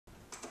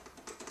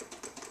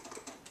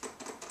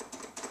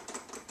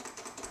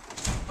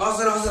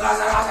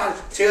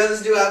Check out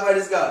this new app I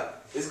just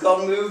got. It's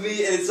called Move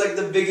Me, and it's like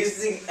the biggest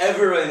thing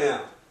ever right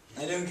now.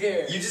 I don't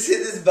care. You just hit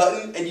this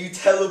button and you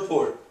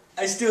teleport.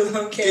 I still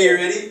don't care.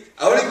 Okay, you ready?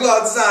 I want to go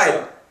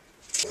outside.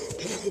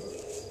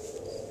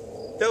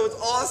 That was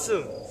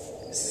awesome.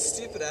 This is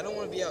stupid. I don't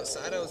want to be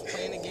outside. I was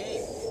playing a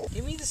game.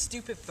 Give me the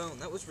stupid phone.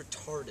 That was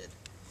retarded.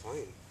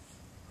 Fine.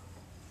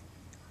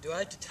 Do I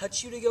have to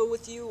touch you to go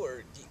with you,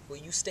 or will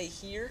you stay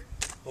here?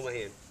 Hold my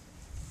hand.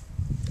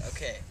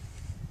 Okay.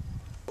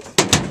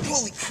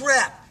 Holy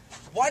crap!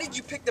 Why did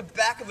you pick the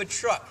back of a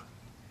truck?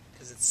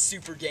 Because it's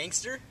super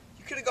gangster.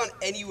 You could have gone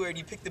anywhere and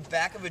you picked the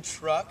back of a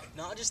truck.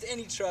 Not just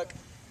any truck,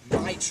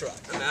 my truck.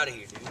 I'm out of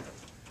here, dude.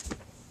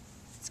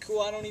 It's cool.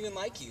 I don't even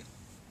like you.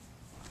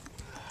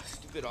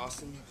 Stupid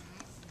Austin.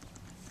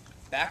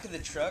 Back of the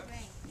truck?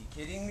 Are you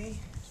kidding me?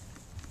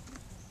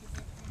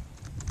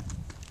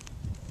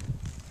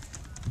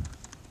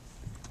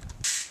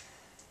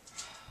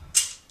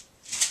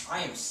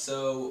 I am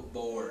so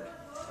bored.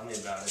 Tell me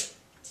about it.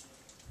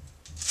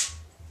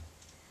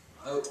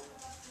 Oh.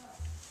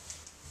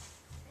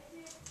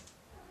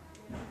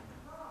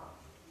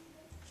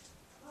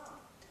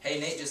 Hey,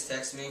 Nate just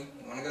texted me.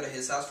 You want to go to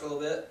his house for a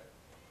little bit?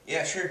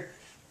 Yeah, sure.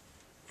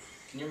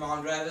 Can your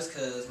mom drive us?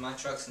 Because my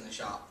truck's in the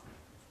shop.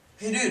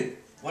 Hey, dude.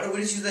 Why don't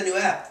we just use that new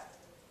app?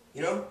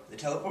 You know, the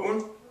teleport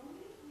one?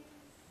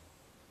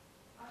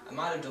 I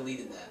might have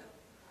deleted that.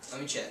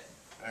 Let me check.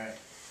 Alright.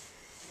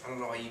 I don't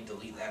know why you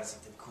delete that. It's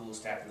like the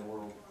coolest app in the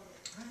world.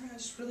 I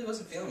just really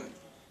wasn't feeling it.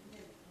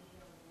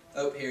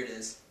 Oh, here it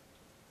is.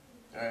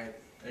 Alright.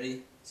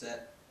 Ready?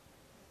 Set.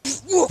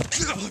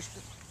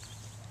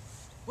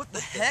 What the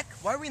heck?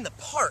 Why are we in the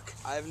park?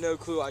 I have no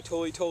clue. I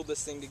totally told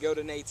this thing to go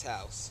to Nate's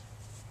house.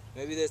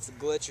 Maybe that's a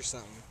glitch or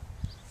something.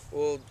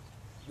 Well,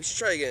 we should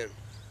try again.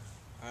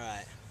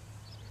 Alright.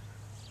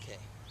 Okay,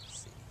 let's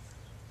see.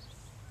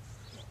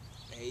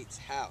 Nate's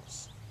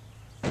house.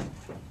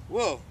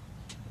 Whoa.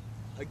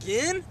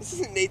 Again? This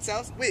isn't Nate's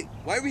house. Wait,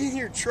 why are we in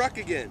your truck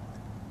again?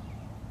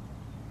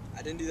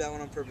 I didn't do that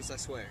one on purpose, I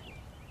swear.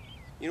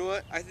 You know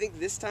what? I think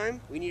this time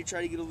we need to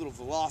try to get a little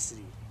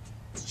velocity.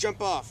 Let's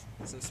jump off.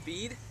 Some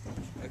speed?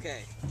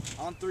 Okay.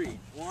 On 3.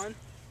 1,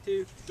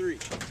 2, 3.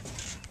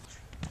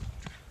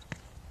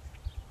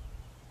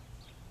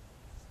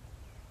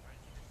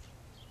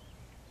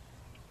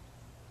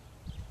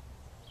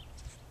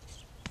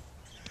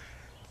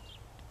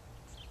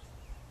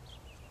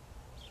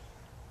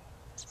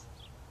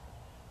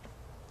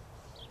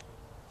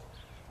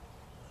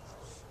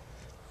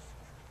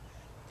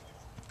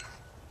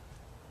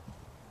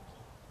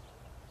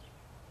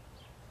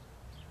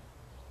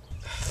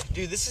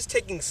 Dude, this is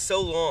taking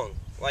so long.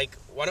 Like,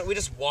 why don't we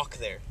just walk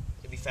there?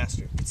 It'd be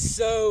faster. It's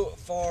so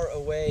far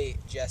away,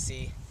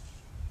 Jesse.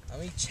 Let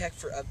me check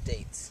for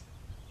updates.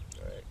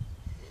 Alright.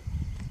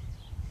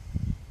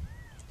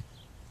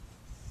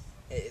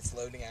 It's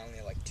loading. I only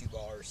have like 2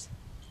 bars.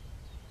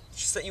 It's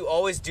just that you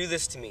always do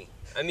this to me.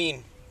 I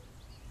mean,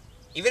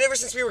 even ever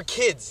since we were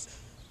kids,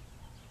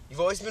 you've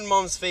always been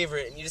Mom's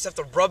favorite, and you just have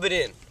to rub it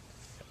in.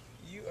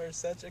 You are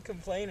such a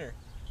complainer.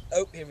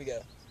 Oh, here we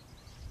go.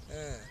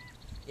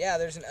 Yeah,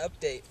 there's an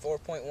update,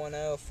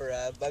 4.10 for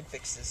bug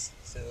fixes.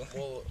 So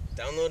Well,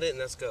 download it and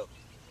let's go.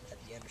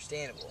 that'd be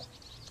understandable.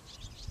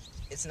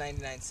 It's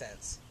 99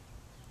 cents.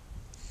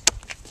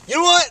 You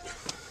know what?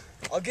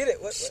 I'll get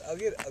it. What? I'll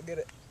get it. I'll get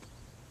it.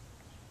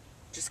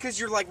 Just because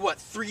you're like, what,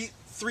 three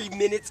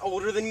minutes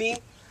older than me?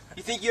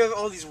 You think you have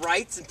all these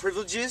rights and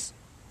privileges?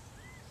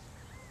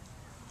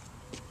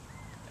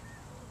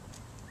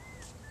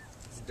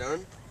 Is it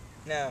done?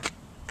 No.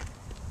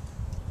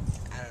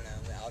 I don't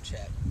know. I'll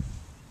check.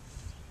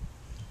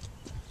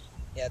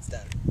 Yeah, it's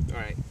done.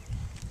 Alright.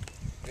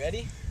 You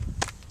ready?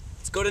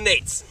 Let's go to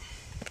Nate's.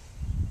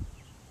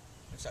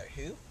 I'm sorry,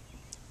 who?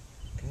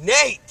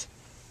 Nate!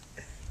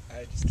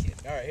 Alright, just kidding.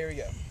 Alright, here we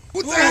go.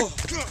 What the heck?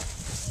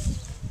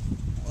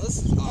 Well,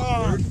 this is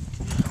awkward.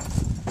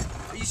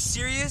 Are you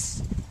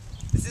serious?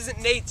 This isn't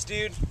Nate's,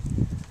 dude.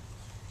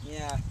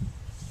 Yeah.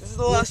 This is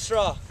the last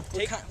straw.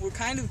 We're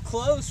kind of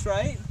close,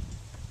 right?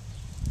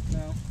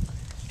 No.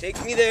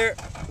 Take me there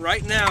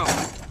right now.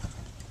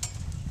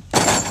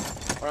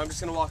 Or I'm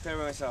just gonna walk there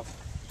by myself.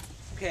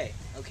 Okay.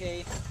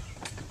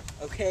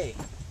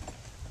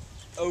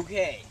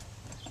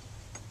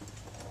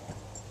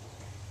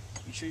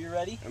 You sure you're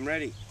ready? I'm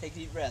ready. Take a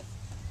deep breath.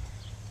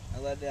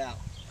 Now let it out.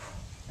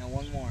 Now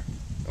one more.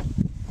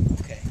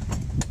 Okay.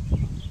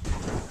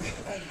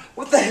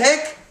 What the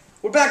heck?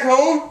 We're back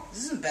home?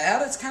 This isn't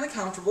bad. It's kind of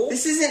comfortable.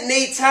 This isn't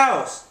Nate's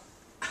house.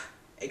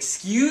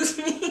 Excuse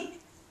me?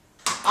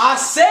 I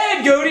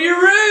said go to your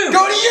room!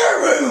 Go to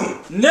your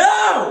room!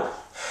 No!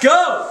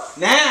 Go!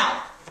 Now!